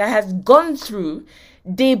person that has gone through,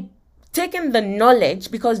 they've taken the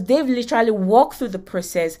knowledge because they've literally walked through the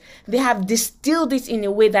process. They have distilled it in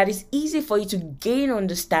a way that is easy for you to gain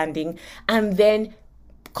understanding and then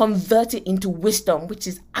convert it into wisdom, which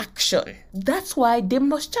is action. That's why they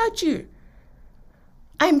must charge you.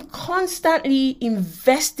 I'm constantly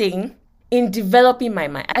investing in developing my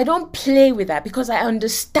mind. I don't play with that because I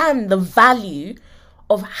understand the value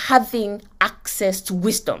of having access to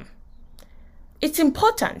wisdom. It's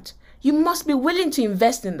important. You must be willing to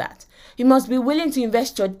invest in that. You must be willing to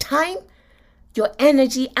invest your time, your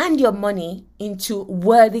energy, and your money into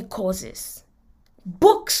worthy causes.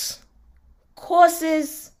 Books,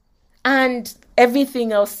 courses, and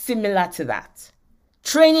everything else similar to that.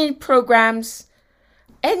 Training programs,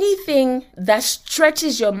 anything that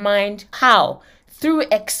stretches your mind. How? Through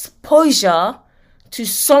exposure to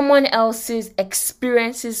someone else's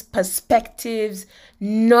experiences, perspectives,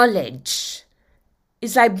 knowledge.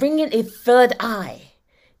 It's like bringing a third eye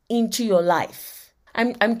into your life.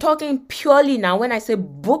 I'm talking purely now, when I say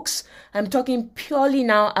books, I'm talking purely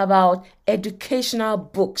now about educational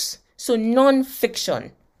books. So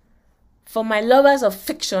non-fiction. For my lovers of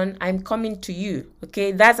fiction, I'm coming to you.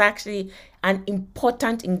 Okay, that's actually an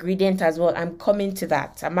important ingredient as well. I'm coming to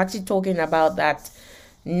that. I'm actually talking about that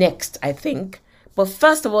next, I think. But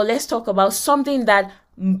first of all, let's talk about something that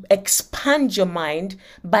expands your mind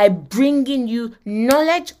by bringing you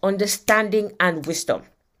knowledge, understanding, and wisdom.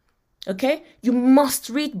 Okay? You must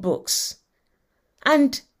read books.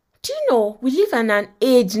 And do you know, we live in an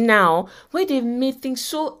age now where they've made things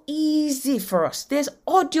so easy for us. There's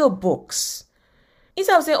audiobooks.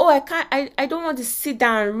 Instead of saying, I don't want to sit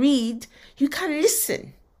down and read, you can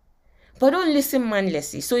listen. But don't listen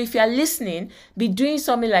mindlessly. So if you're listening, be doing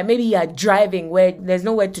something like maybe you're driving where there's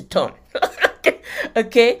nowhere to turn.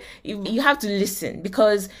 Okay? You have to listen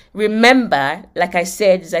because remember, like I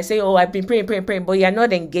said, as I say, I've been praying, but you're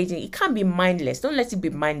not engaging. It can't be mindless. Don't let it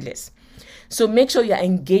be mindless. So make sure you're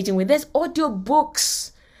engaging with. There's audio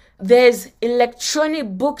books. There's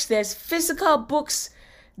electronic books. There's physical books.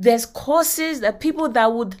 There's courses that people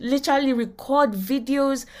that would literally record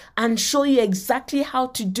videos and show you exactly how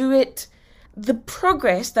to do it. the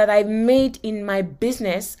progress that I've made in my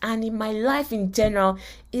business and in my life in general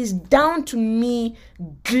is down to me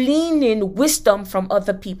gleaning wisdom from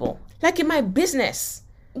other people. Like in my business,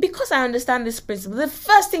 because I understand this principle, the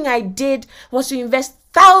first thing I did was to invest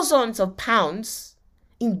thousands of pounds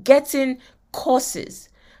in getting courses,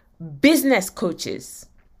 business coaches,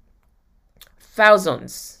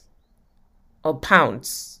 thousands of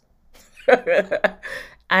pounds.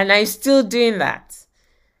 And I'm still doing that.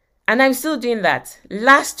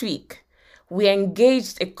 Last week, we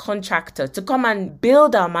engaged a contractor to come and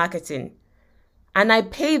build our marketing. And I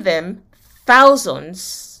pay them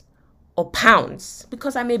thousands of pounds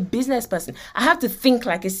because I'm a business person. I have to think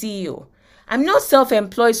like a CEO. I'm not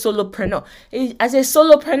self-employed solopreneur. As a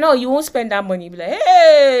solopreneur, you won't spend that money. You'll be like,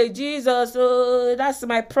 hey, Jesus, that's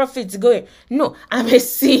my profits going. No, I'm a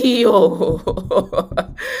CEO.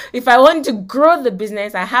 If I want to grow the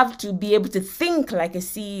business, I have to be able to think like a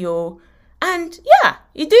CEO. And yeah,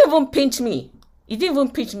 it didn't even pinch me.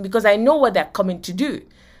 Because I know what they're coming to do.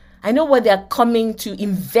 I know what they're coming to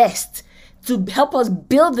invest to help us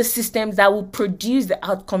build the systems that will produce the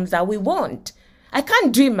outcomes that we want. I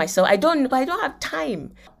can't do it myself. I don't have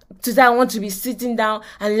time to say I want to be sitting down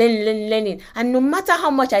and learning. And no matter how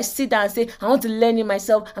much I sit down and say I want to learn it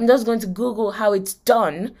myself, I'm just going to Google how it's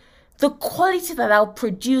done. The quality that I'll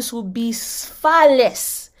produce will be far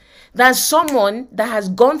less than someone that has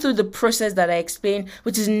gone through the process that I explained,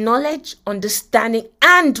 which is knowledge, understanding,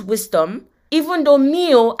 and wisdom. Even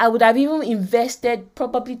though I would have even invested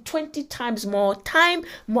probably 20 times more time,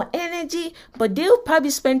 more energy, but they'll probably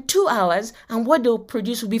spend 2 hours and what they'll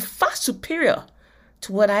produce will be far superior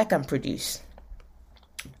to what I can produce.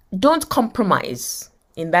 Don't compromise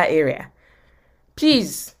in that area.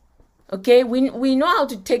 Please, okay? We know how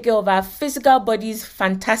to take care of our physical bodies,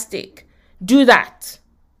 fantastic. Do that.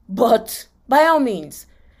 But by all means,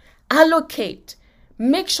 allocate.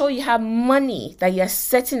 Make sure you have money that you're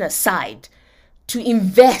setting aside to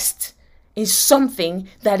invest in something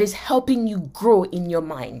that is helping you grow in your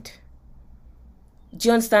mind. Do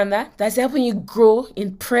you understand that? That's helping you grow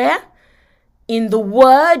in prayer, in the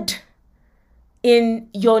word, in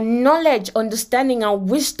your knowledge, understanding, and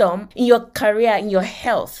wisdom, in your career, in your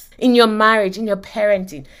health, in your marriage, in your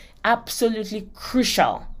parenting. Absolutely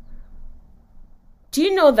crucial. Do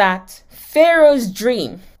you know that Pharaoh's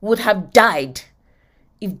dream would have died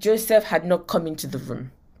if Joseph had not come into the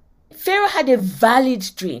room? Pharaoh had a valid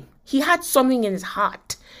dream. He had something in his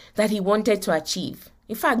heart that he wanted to achieve.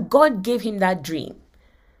 In fact, God gave him that dream.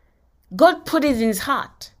 God put it in his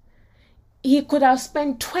heart. He could have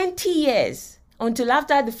spent 20 years until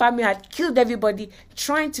after the family had killed everybody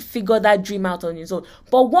trying to figure that dream out on his own.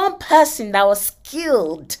 But one person that was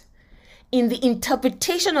skilled in the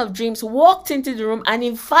interpretation of dreams walked into the room, and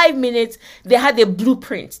in 5 minutes, they had a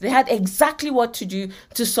blueprint. They had exactly what to do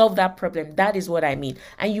to solve that problem. That is what I mean.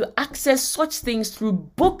 And you access such things through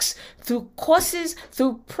books, through courses,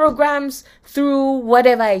 through programs, through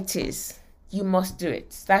whatever it is. You must do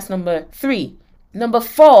it. That's number 3. Number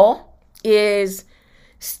 4 is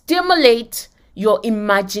stimulate your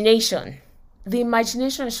imagination. The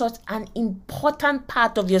imagination is such an important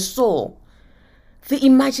part of your soul. The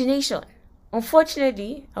imagination.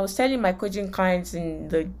 Unfortunately, I was telling my coaching clients in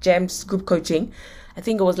the GEMS group coaching, I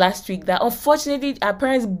think it was last week, that unfortunately our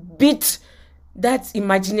parents beat that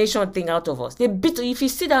imagination thing out of us. They beat, if you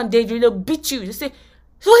sit down daydream, they'll beat you. They say,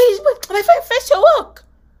 so my friend, fetch your work.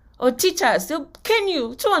 Or teachers, they'll cane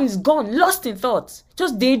you. Someone is gone, lost in thoughts,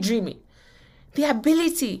 just daydreaming. The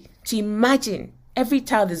ability to imagine, every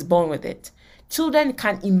child is born with it. Children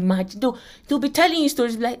can imagine. They'll be telling you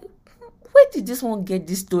stories like, where did this one get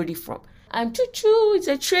this story from? I'm choo-choo, it's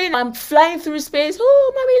a train, I'm flying through space,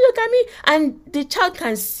 oh, mommy, look at me. And the child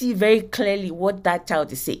can see very clearly what that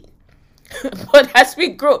child is saying. But as we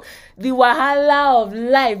grow, the wahala of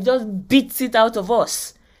life just beats it out of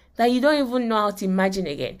us, that you don't even know how to imagine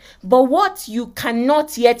again. But what you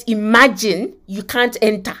cannot yet imagine, you can't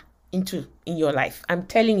enter into in your life. I'm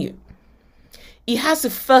telling you. It has to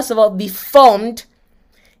first of all be formed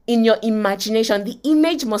in your imagination. The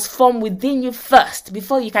image must form within you first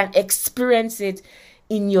before you can experience it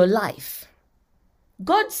in your life.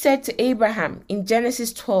 God said to Abraham in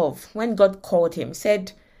Genesis 12, when God called him,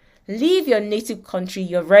 said, leave your native country,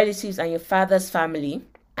 your relatives and your father's family,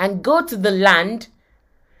 and go to the land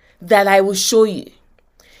that I will show you.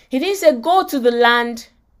 He didn't say go to the land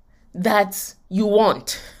that you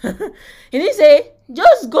want. He didn't say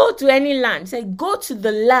just go to any land. He said go to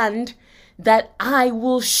the land that I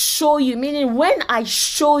will show you. Meaning when I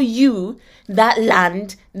show you that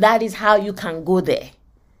land, that is how you can go there.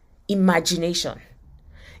 Imagination.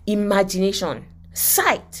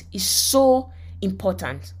 Sight is so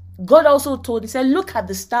important. God also told him, he said, look at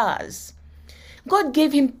the stars. God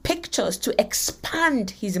gave him pictures to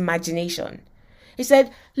expand his imagination. He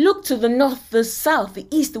said, look to the north, the south, the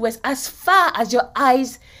east, the west, as far as your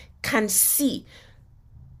eyes can see.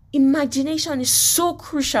 Imagination is so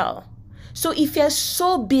crucial. So if you're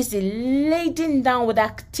so busy laden down with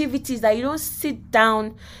activities that you don't sit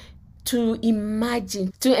down to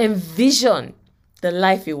imagine, to envision the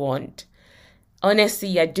life you want, honestly,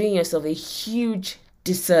 you're doing yourself a huge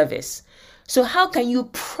disservice. So how can you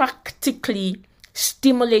practically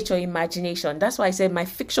stimulate your imagination? That's why I said, my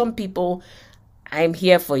fiction people, I'm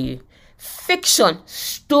here for you. Fiction,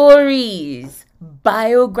 stories,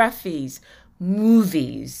 biographies,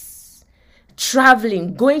 movies,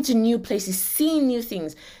 traveling, going to new places, seeing new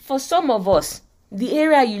things. For some of us, the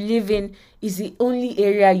area you live in is the only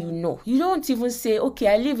area you know. You don't even say,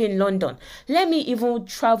 okay, I live in London. Let me even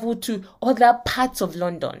travel to other parts of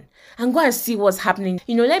London and go and see what's happening.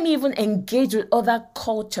 Let me even engage with other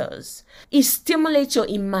cultures. It stimulates your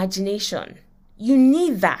imagination. You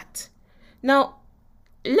need that. Now,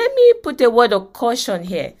 let me put a word of caution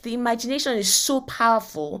here. The imagination is so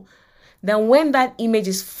powerful that when that image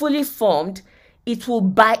is fully formed, it will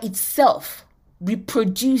by itself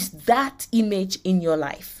reproduce that image in your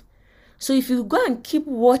life. So if you go and keep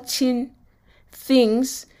watching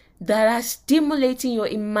things that are stimulating your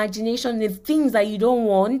imagination, the things that you don't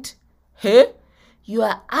want, you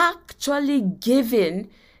are actually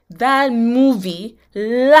giving that movie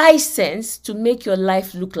license to make your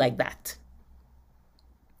life look like that.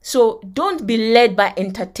 So don't be led by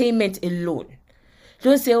entertainment alone.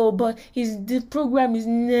 Don't say, oh, but the program is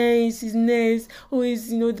nice. Oh,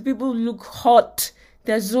 the people look hot.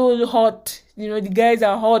 They're so hot. The guys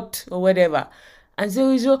are hot or whatever. And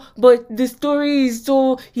so, but the story is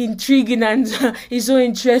so intriguing and it's so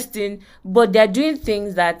interesting. But they're doing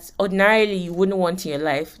things that ordinarily you wouldn't want in your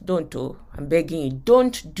life. Don't. I'm begging you,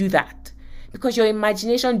 don't do that. Because your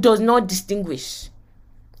imagination does not distinguish.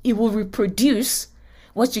 It will reproduce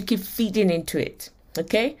what you keep feeding into it.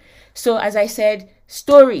 Okay? So as I said,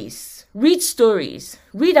 stories.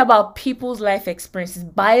 Read about people's life experiences,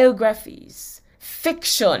 biographies,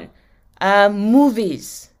 fiction,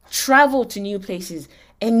 movies, travel to new places,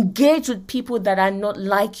 engage with people that are not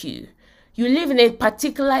like you. You live in a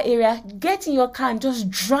particular area, get in your car and just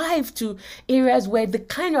drive to areas where the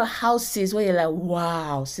kind of houses where you're like,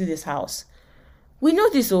 wow, see this house. We know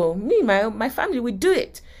this, my family, we do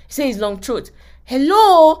it. He says long truth.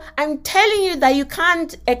 Hello, I'm telling you that you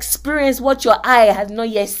can't experience what your eye has not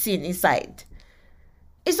yet seen inside.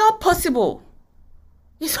 It's not possible.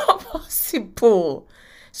 It's not possible.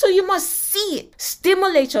 So you must see it.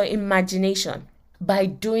 Stimulate your imagination by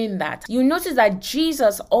doing that. You notice that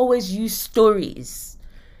Jesus always used stories.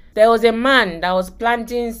 There was a man that was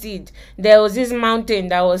planting seed. There was this mountain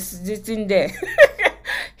that was sitting there.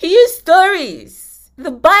 He used stories.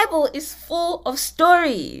 The Bible is full of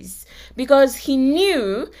stories because he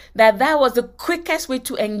knew that that was the quickest way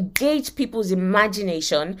to engage people's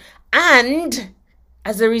imagination and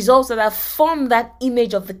as a result of that form that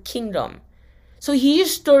image of the kingdom. So he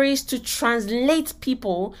used stories to translate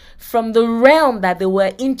people from the realm that they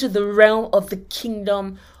were into the realm of the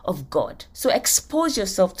kingdom of God. So expose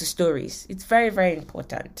yourself to stories. It's very, very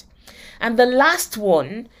important. And the last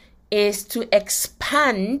one is to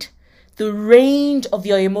expand the range of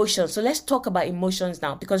your emotions. So let's talk about emotions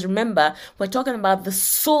now, because remember, we're talking about the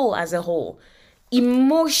soul as a whole.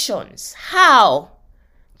 Emotions. How?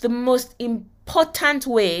 The most important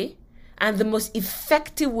way and the most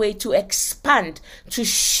effective way to expand, to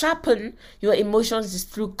sharpen your emotions is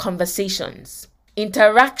through conversations,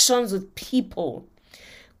 interactions with people,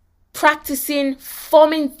 practicing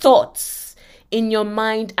forming thoughts in your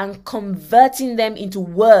mind and converting them into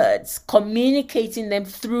words, communicating them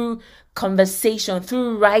through conversation,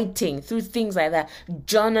 through writing, through things like that,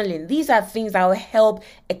 journaling. These are things that will help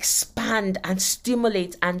expand and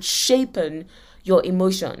stimulate and shapen your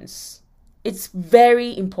emotions. It's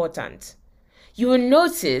very important. You will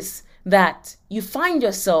notice that you find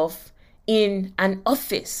yourself in an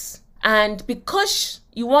office and because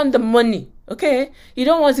you want the money, okay, you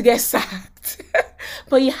don't want to get sacked,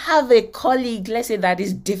 but you have a colleague, let's say, that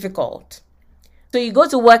is difficult. So you go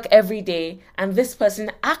to work every day and this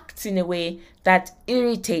person acts in a way that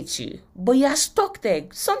irritates you, but you are stuck there.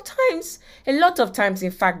 Sometimes, a lot of times,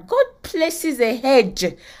 in fact, God places a hedge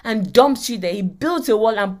and dumps you there. He builds a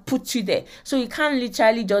wall and puts you there. So you can't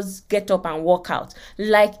literally just get up and walk out.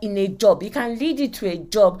 Like in a job, he can lead you to a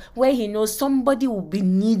job where he knows somebody will be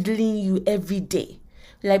needling you every day.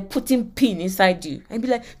 like putting pin inside you and be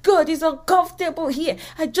like, God, it's uncomfortable here.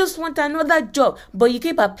 I just want another job. But you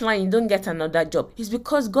keep applying, you don't get another job. It's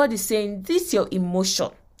because God is saying, this is your emotion.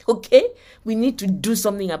 Okay? We need to do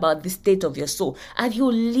something about the state of your soul. And He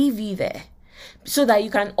will leave you there so that you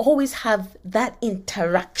can always have that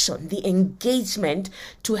interaction, the engagement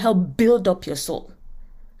to help build up your soul.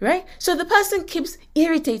 Right? So the person keeps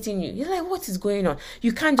irritating you. You're like, what is going on?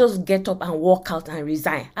 You can't just get up and walk out and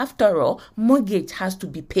resign. After all, mortgage has to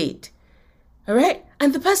be paid. All right?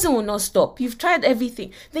 And the person will not stop. You've tried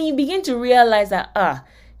everything. Then you begin to realize that,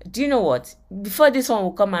 do you know what? Before this one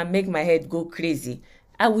will come and make my head go crazy,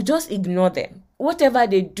 I will just ignore them. Whatever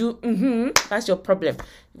they do, that's your problem.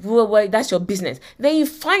 Well, that's your business. Then you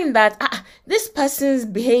find that this person's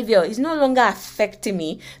behavior is no longer affecting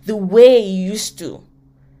me the way it used to.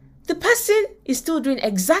 The person is still doing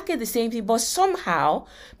exactly the same thing, but somehow,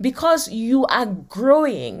 because you are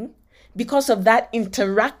growing, because of that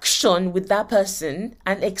interaction with that person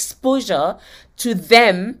and exposure to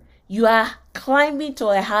them, you are climbing to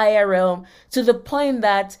a higher realm to the point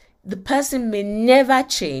that the person may never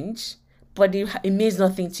change, but it means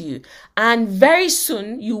nothing to you. And very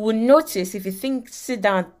soon you will notice, if you sit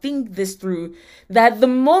down, think this through, that the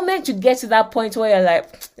moment you get to that point where you're like,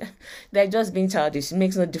 they're just being childish, it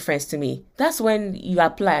makes no difference to me. That's when you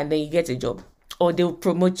apply and then you get a job, or they'll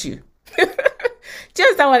promote you. Do you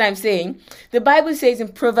understand what I'm saying? The Bible says in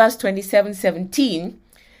Proverbs 27:17,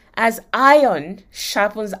 as iron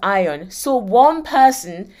sharpens iron, so one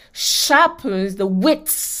person sharpens the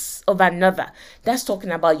wits of another. That's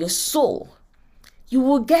talking about your soul. You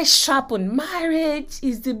will get sharpened. Marriage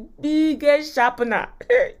is the biggest sharpener.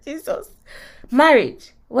 Jesus.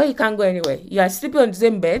 Marriage, where you can't go anywhere. You are sleeping on the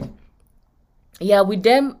same bed. You are with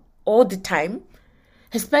them all the time,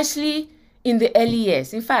 especially in the early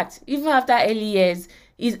years. In fact, even after early years,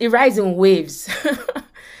 it rises in waves.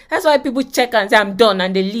 That's why people check and say, I'm done,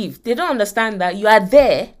 and they leave. They don't understand that you are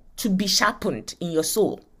there to be sharpened in your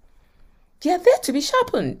soul. You are there to be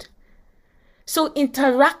sharpened. So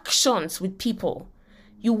interactions with people.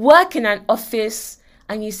 You work in an office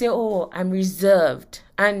and you say, oh, I'm reserved.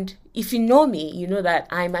 And if you know me, you know that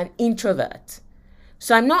I'm an introvert.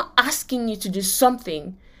 So I'm not asking you to do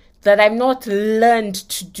something that I've not learned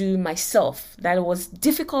to do myself, that was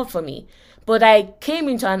difficult for me. But I came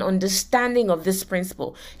into an understanding of this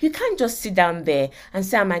principle. You can't just sit down there and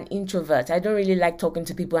say, I'm an introvert. I don't really like talking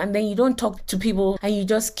to people. And then you don't talk to people and you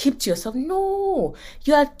just keep to yourself. No,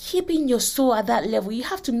 you are keeping your soul at that level. You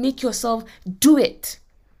have to make yourself do it.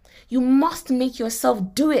 You must make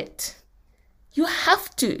yourself do it. You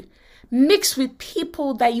have to mix with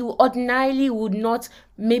people that you ordinarily would not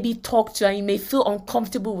maybe talk to and you may feel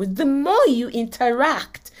uncomfortable with. The more you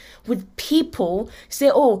interact with people,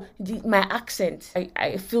 say, oh, my accent,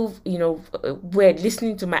 I feel, weird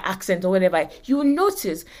listening to my accent or whatever, you will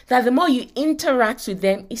notice that the more you interact with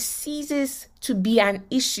them, it ceases to be an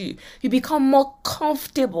issue. You become more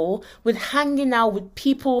comfortable with hanging out with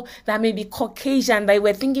people that may be Caucasian, that you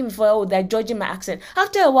were thinking before, oh, they're judging my accent.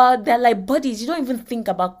 After a while, they're like buddies. You don't even think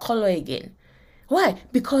about color again. Why?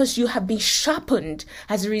 Because you have been sharpened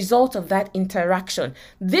as a result of that interaction.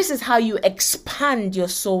 This is how you expand your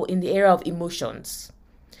soul in the area of emotions.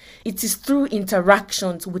 It is through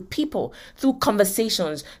interactions with people, through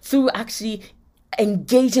conversations, through actually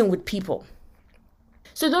engaging with people.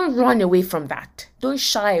 So don't run away from that. Don't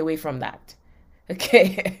shy away from that.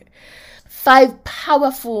 Okay? 5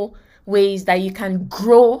 powerful ways that you can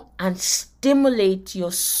grow and stimulate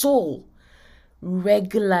your soul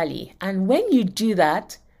regularly. And when you do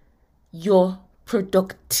that, your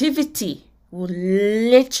productivity will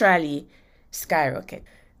literally skyrocket.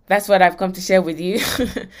 That's what I've come to share with you.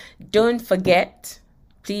 Don't forget,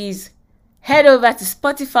 please head over to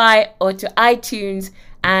Spotify or to iTunes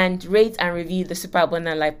and rate and review the Super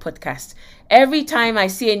Abundant Life podcast. Every time I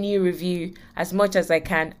see a new review, as much as I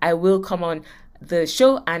can, I will come on the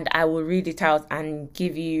show and I will read it out and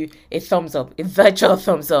give you a thumbs up, a virtual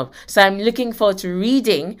thumbs up. So I'm looking forward to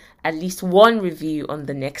reading at least one review on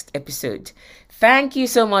the next episode. Thank you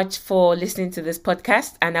so much for listening to this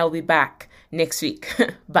podcast, and I'll be back next week.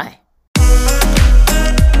 Bye.